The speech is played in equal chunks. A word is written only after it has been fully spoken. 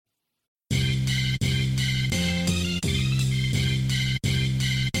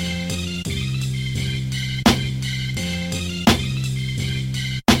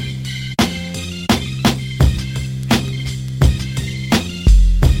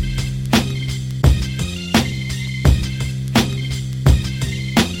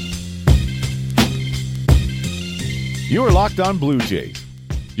You are Locked On Blue Jays,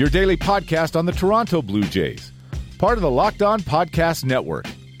 your daily podcast on the Toronto Blue Jays, part of the Locked On Podcast Network,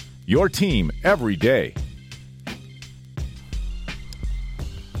 your team every day.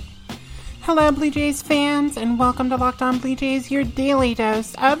 Hello, Blue Jays fans, and welcome to Locked On Blue Jays, your daily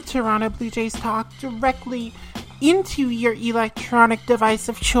dose of Toronto Blue Jays talk directly into your electronic device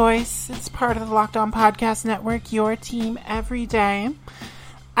of choice. It's part of the Locked On Podcast Network, your team every day.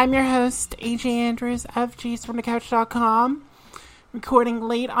 I'm your host, AJ Andrews of JaysFromTheCouch.com, recording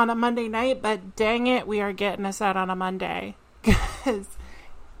late on a Monday night, but dang it, we are getting us out on a Monday, because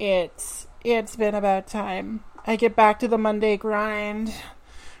it's been about time. I get back to the Monday grind,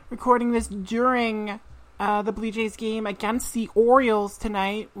 recording this during the Blue Jays game against the Orioles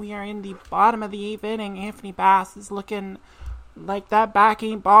tonight. We are in the bottom of the 8th inning. Anthony Bass is looking like that back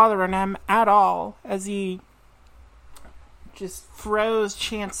ain't bothering him at all as he just froze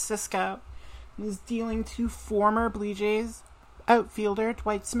Chance Sisco. He's dealing to former Blue Jays outfielder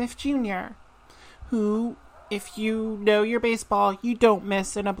Dwight Smith Jr., who, if you know your baseball, you don't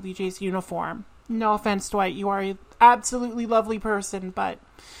miss in a Blue Jays uniform. No offense, Dwight. You are an absolutely lovely person, but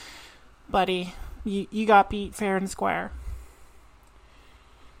buddy, you got beat fair and square.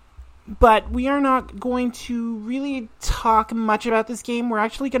 But we are not going to really talk much about this game. We're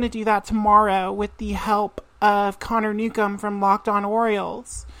actually going to do that tomorrow with the help of Connor Newcomb from Locked On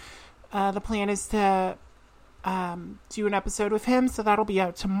Orioles. The plan is to do an episode with him, so that'll be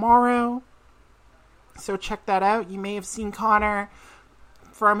out tomorrow. So check that out. You may have seen Connor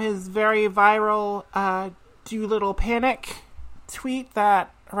from his very viral Doolittle Panic tweet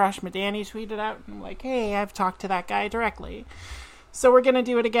that Arash Madani tweeted out. And I'm like, hey, I've talked to that guy directly. So we're going to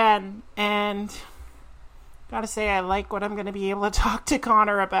do it again. And gotta say, I like what I'm going to be able to talk to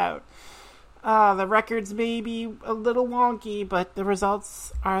Connor about. The records may be a little wonky, but the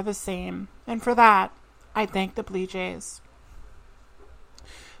results are the same. And for that, I thank the Blue Jays.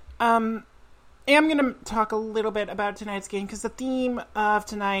 I'm going to talk a little bit about tonight's game because the theme of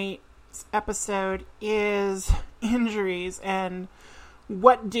tonight's episode is injuries and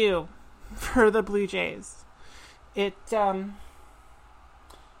what do for the Blue Jays. If you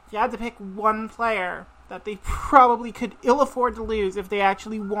had to pick one player that they probably could ill afford to lose if they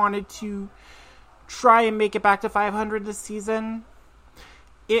actually wanted to try and make it back to 500 this season,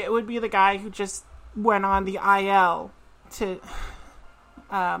 it would be the guy who just went on the IL to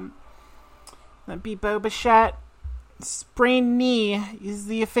be Bo Bichette. Sprained knee is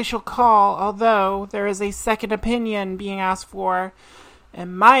the official call, although there is a second opinion being asked for.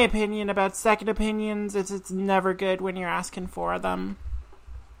 And my opinion about second opinions is it's never good when you're asking for them.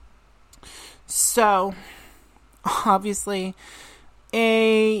 So, obviously,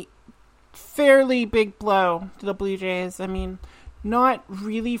 a fairly big blow to the Blue Jays. I mean, not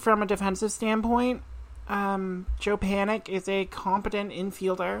really from a defensive standpoint. Joe Panik is a competent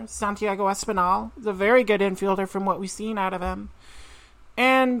infielder. Santiago Espinal is a very good infielder from what we've seen out of him.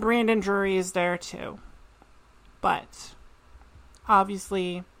 And Brandon Drury is there too. But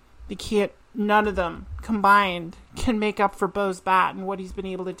obviously, none of them combined can make up for Bo's bat and what he's been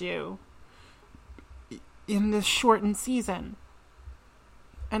able to do in this shortened season.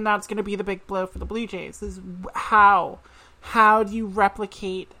 And that's going to be the big blow for the Blue Jays, is how do you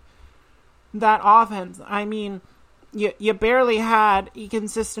replicate that offense? I mean, you barely had a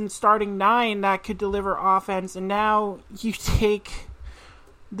consistent starting 9 that could deliver offense, and now you take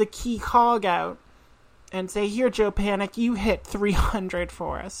the key cog out and say, here, Joe Panik, you hit 300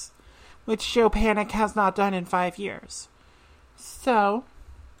 for us, which Joe Panik has not done in 5 years. So,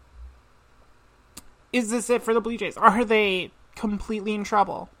 is this it for the Blue Jays? Are they completely in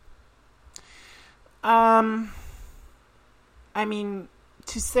trouble? I mean,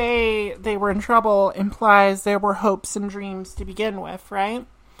 to say they were in trouble implies there were hopes and dreams to begin with, right?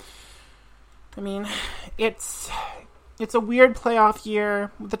 I mean, it's a weird playoff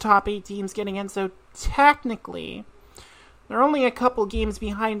year with the top 8 teams getting in, so technically they're only a couple games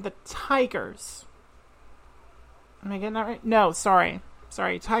behind the Tigers. Am I getting that right? No, sorry.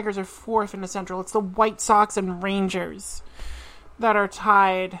 Tigers are 4th in the Central. It's the White Sox and Rangers that are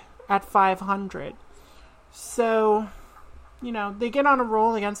tied at 500. So, they get on a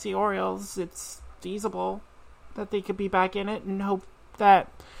roll against the Orioles. It's feasible that they could be back in it and hope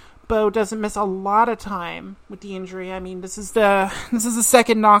that Bo doesn't miss a lot of time with the injury. I mean, this is the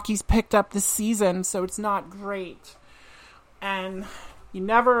second knock he's picked up this season, so it's not great. And you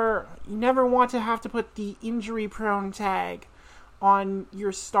never want to have to put the injury-prone tag on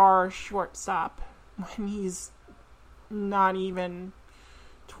your star shortstop when he's not even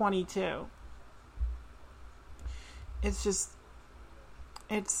 22. It's just,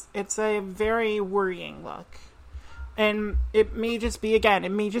 it's a very worrying look. And it may just be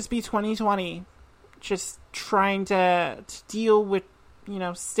 2020, just trying to deal with,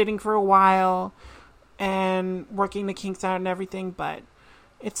 sitting for a while and working the kinks out and everything, but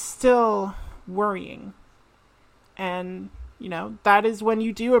it's still worrying. And, that is when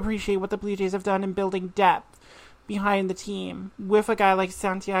you do appreciate what the Blue Jays have done in building depth behind the team with a guy like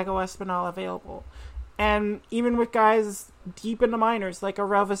Santiago Espinal available. And even with guys deep in the minors like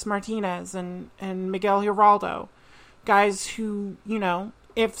Aurelvis Martinez and Miguel Giraldo, guys who,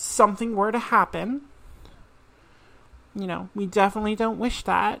 if something were to happen, we definitely don't wish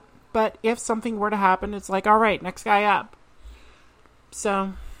that, but if something were to happen, it's like, all right, next guy up.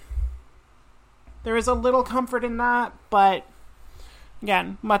 So there is a little comfort in that, but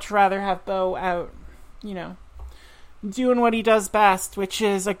again, much rather have Bo out, doing what he does best, which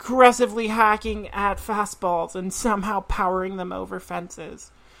is aggressively hacking at fastballs and somehow powering them over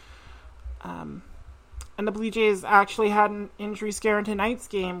fences. And the Blue Jays actually had an injury scare in tonight's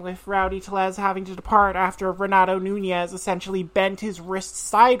game with Rowdy Tellez having to depart after Renato Nunez essentially bent his wrist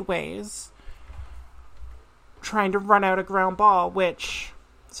sideways trying to run out a ground ball, which,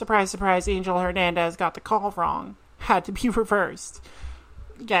 surprise, surprise, Angel Hernandez got the call wrong. Had to be reversed.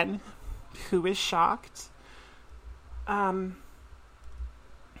 Again, who is shocked? But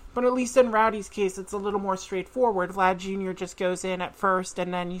at least in Rowdy's case, it's a little more straightforward. Vlad Jr. just goes in at first,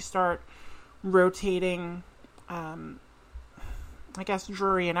 and then you start rotating,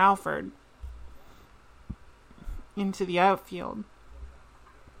 Drury and Alford into the outfield.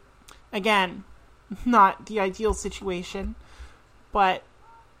 Again, not the ideal situation, but,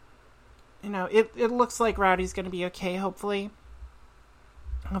 it looks like Rowdy's going to be okay, hopefully.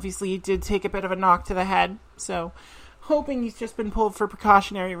 Obviously, he did take a bit of a knock to the head, so hoping he's just been pulled for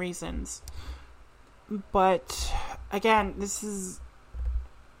precautionary reasons. But, again, this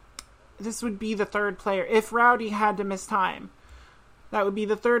would be the third player. If Rowdy had to miss time, that would be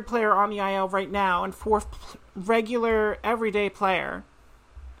the third player on the IL right now and fourth regular everyday player.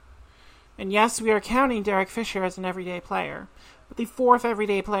 And yes, we are counting Derek Fisher as an everyday player, but the fourth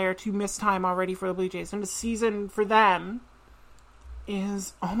everyday player to miss time already for the Blue Jays. And the season for them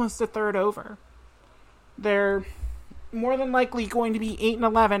is almost a third over. They're more than likely going to be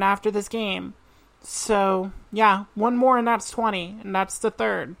 8-11 after this game. So, yeah, one more and that's 20, and that's the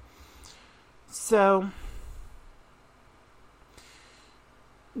third. So,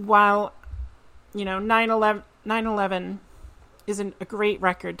 while, 9-11 isn't a great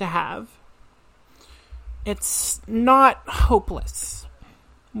record to have, it's not hopeless,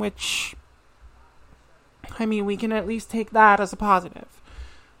 which, we can at least take that as a positive.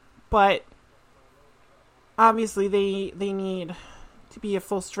 But, obviously, they need to be at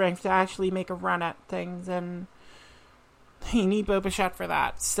full strength to actually make a run at things, and they need Bo Bichette for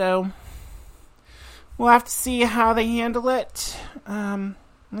that. So, we'll have to see how they handle it. Like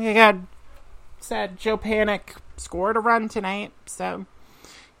I said, Joe Panik scored a run tonight, so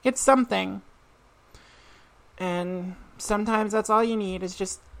it's something. And sometimes that's all you need is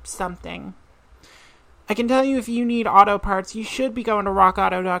just something. I can tell you if you need auto parts, you should be going to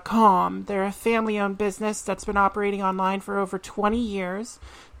rockauto.com. They're a family-owned business that's been operating online for over 20 years.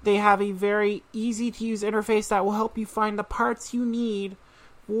 They have a very easy-to-use interface that will help you find the parts you need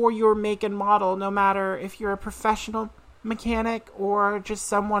for your make and model, no matter if you're a professional mechanic or just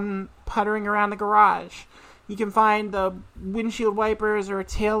someone puttering around the garage. You can find the windshield wipers or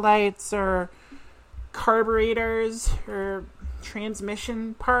tail lights or carburetors or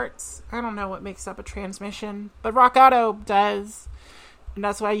transmission parts. I don't know what makes up a transmission, but Rock Auto does. And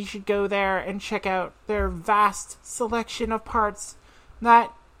that's why you should go there and check out their vast selection of parts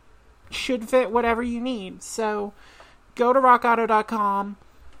that should fit whatever you need. So go to rockauto.com,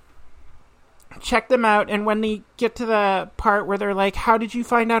 check them out, and when they get to the part where they're like, how did you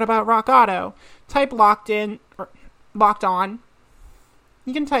find out about Rock Auto? Type locked in or locked on.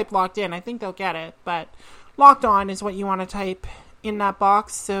 You can type locked in. I think they'll get it, but locked on is what you want to type in that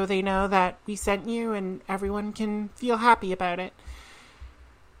box so they know that we sent you and everyone can feel happy about it.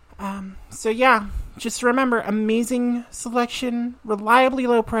 So yeah, just remember, amazing selection, reliably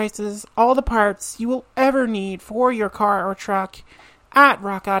low prices, all the parts you will ever need for your car or truck at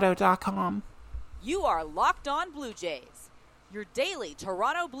rockauto.com. You are Locked On Blue Jays, your daily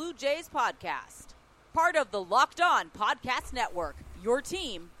Toronto Blue Jays podcast. Part of the Locked On Podcast Network, your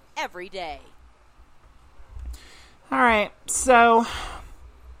team every day. All right, so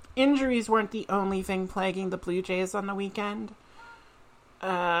injuries weren't the only thing plaguing the Blue Jays on the weekend.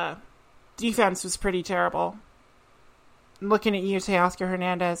 Defense was pretty terrible. Looking at you, Teoscar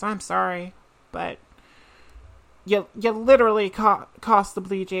Hernandez, I'm sorry, but you literally cost the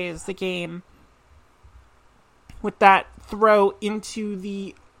Blue Jays the game with that throw into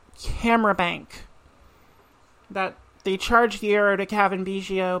the camera bank. That they charged the arrow to Kevin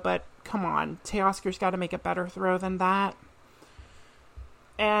Biggio, but come on, Teoscar's got to make a better throw than that.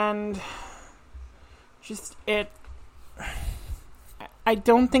 And just I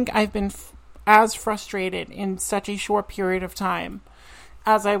don't think I've been as frustrated in such a short period of time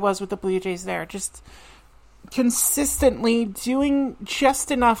as I was with the Blue Jays there. Just consistently doing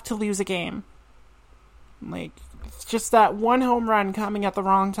just enough to lose a game. Like, it's just that one home run coming at the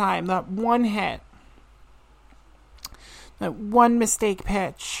wrong time, that one hit, that one mistake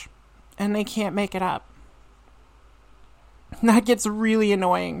pitch, and they can't make it up. That gets really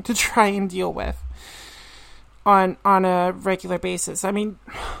annoying to try and deal with on a regular basis. I mean,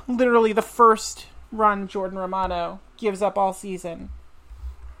 literally the first run Jordan Romano gives up all season,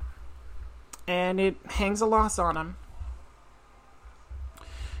 and it hangs a loss on him.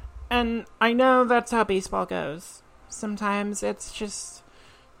 And I know that's how baseball goes. Sometimes it's just,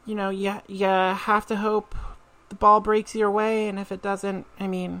 you have to hope the ball breaks your way, and if it doesn't, I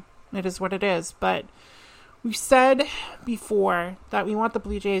mean, it is what it is. But we've said before that we want the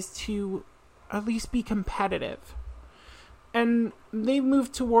Blue Jays to at least be competitive. And they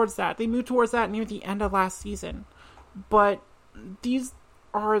moved towards that. They moved towards that near the end of last season. But these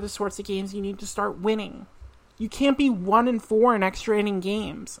are the sorts of games you need to start winning. You can't be 1-4 in extra inning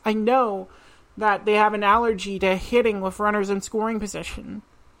games. I know that they have an allergy to hitting with runners in scoring position.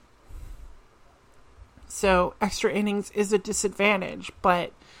 So extra innings is a disadvantage,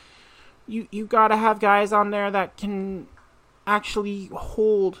 but you gotta have guys on there that can actually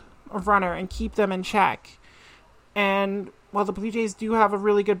hold a runner and keep them in check. And while the Blue Jays do have a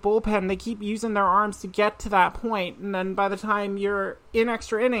really good bullpen, they keep using their arms to get to that point. And then by the time you're in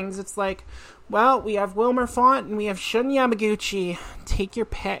extra innings, it's like, well, we have Wilmer Font and we have Shun Yamaguchi. Take your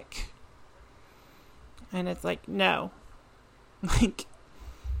pick. And it's like, no. Like,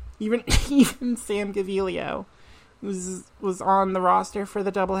 even Sam Gaviglio was on the roster for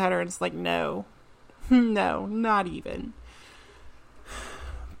the doubleheader, and it's like, no. No, not even.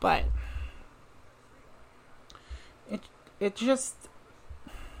 But it's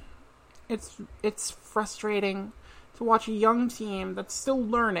frustrating to watch a young team that's still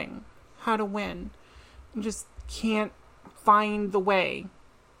learning how to win and just can't find the way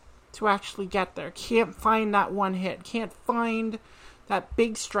to actually get there. Can't find that one hit. Can't find that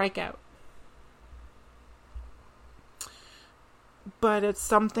big strikeout. But it's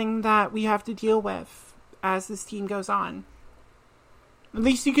something that we have to deal with as this team goes on. At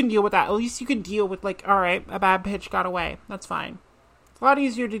least you can deal with that. At least you can deal with, like, alright, a bad pitch got away. That's fine. It's a lot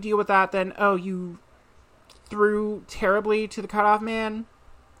easier to deal with that than, oh, you threw terribly to the cutoff man,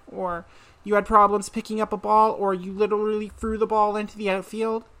 or you had problems picking up a ball, or you literally threw the ball into the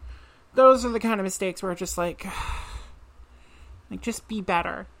outfield. Those are the kind of mistakes where it's just like just be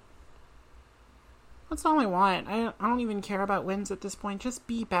better. That's all I want. I don't even care about wins at this point. Just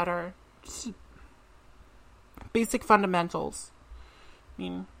be better. Just basic fundamentals. I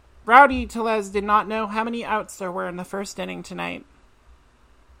mean, Rowdy Tellez did not know how many outs there were in the first inning tonight.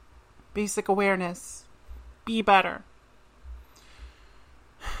 Basic awareness. Be better.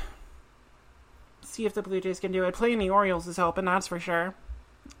 See if the Blue Jays can do it. Playing the Orioles is helping, that's for sure.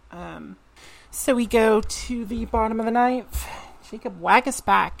 So we go to the bottom of the ninth. Jacob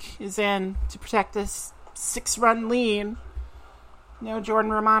Waguespack is in to protect this 6-run lead. No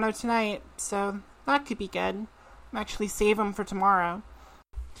Jordan Romano tonight, so that could be good. Actually save him for tomorrow.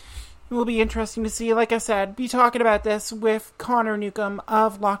 It will be interesting to see. Like I said, be talking about this with Connor Newcomb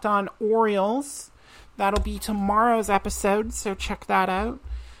of Locked On Orioles. That'll be tomorrow's episode, so check that out.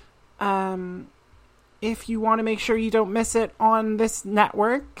 If you want to make sure you don't miss it on this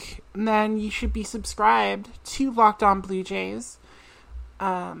network, then you should be subscribed to Locked On Blue Jays.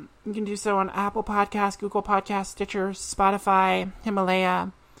 You can do so on Apple Podcasts, Google Podcasts, Stitcher, Spotify,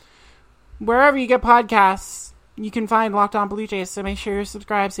 Himalaya. Wherever you get podcasts, you can find Locked On Blue Jays, so make sure you're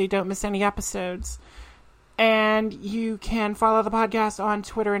subscribed so you don't miss any episodes. And you can follow the podcast on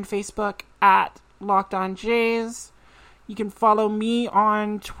Twitter and Facebook at Locked On Jays. You can follow me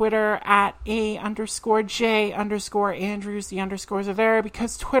on Twitter at @A_J_Andrews. The underscores are there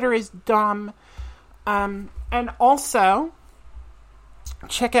because Twitter is dumb. And also,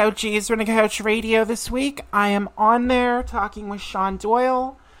 check out Jays Running Couch Radio this week. I am on there talking with Sean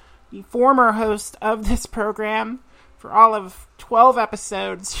Doyle, the former host of this program. For all of 12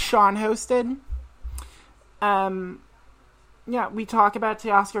 episodes, Sean hosted. We talk about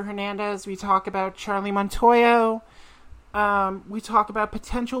Teoscar Hernandez. We talk about Charlie Montoyo. We talk about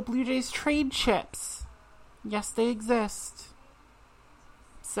potential Blue Jays trade chips. Yes, they exist.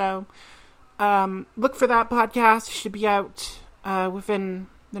 So, Look for that podcast. It should be out within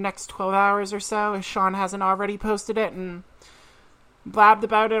the next 12 hours or so, if Sean hasn't already posted it and blabbed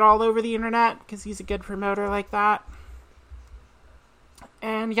about it all over the internet, because he's a good promoter like that.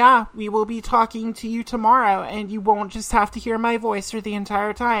 And yeah, we will be talking to you tomorrow, and you won't just have to hear my voice for the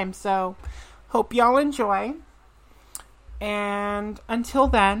entire time. So, hope y'all enjoy. And until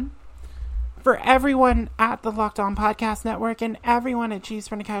then, for everyone at the Locked On Podcast Network and everyone at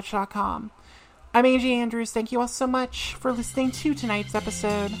cheesefromthecouch.com, I'm AJ Andrews. Thank you all so much for listening to tonight's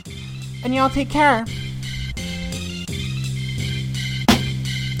episode. And y'all take care.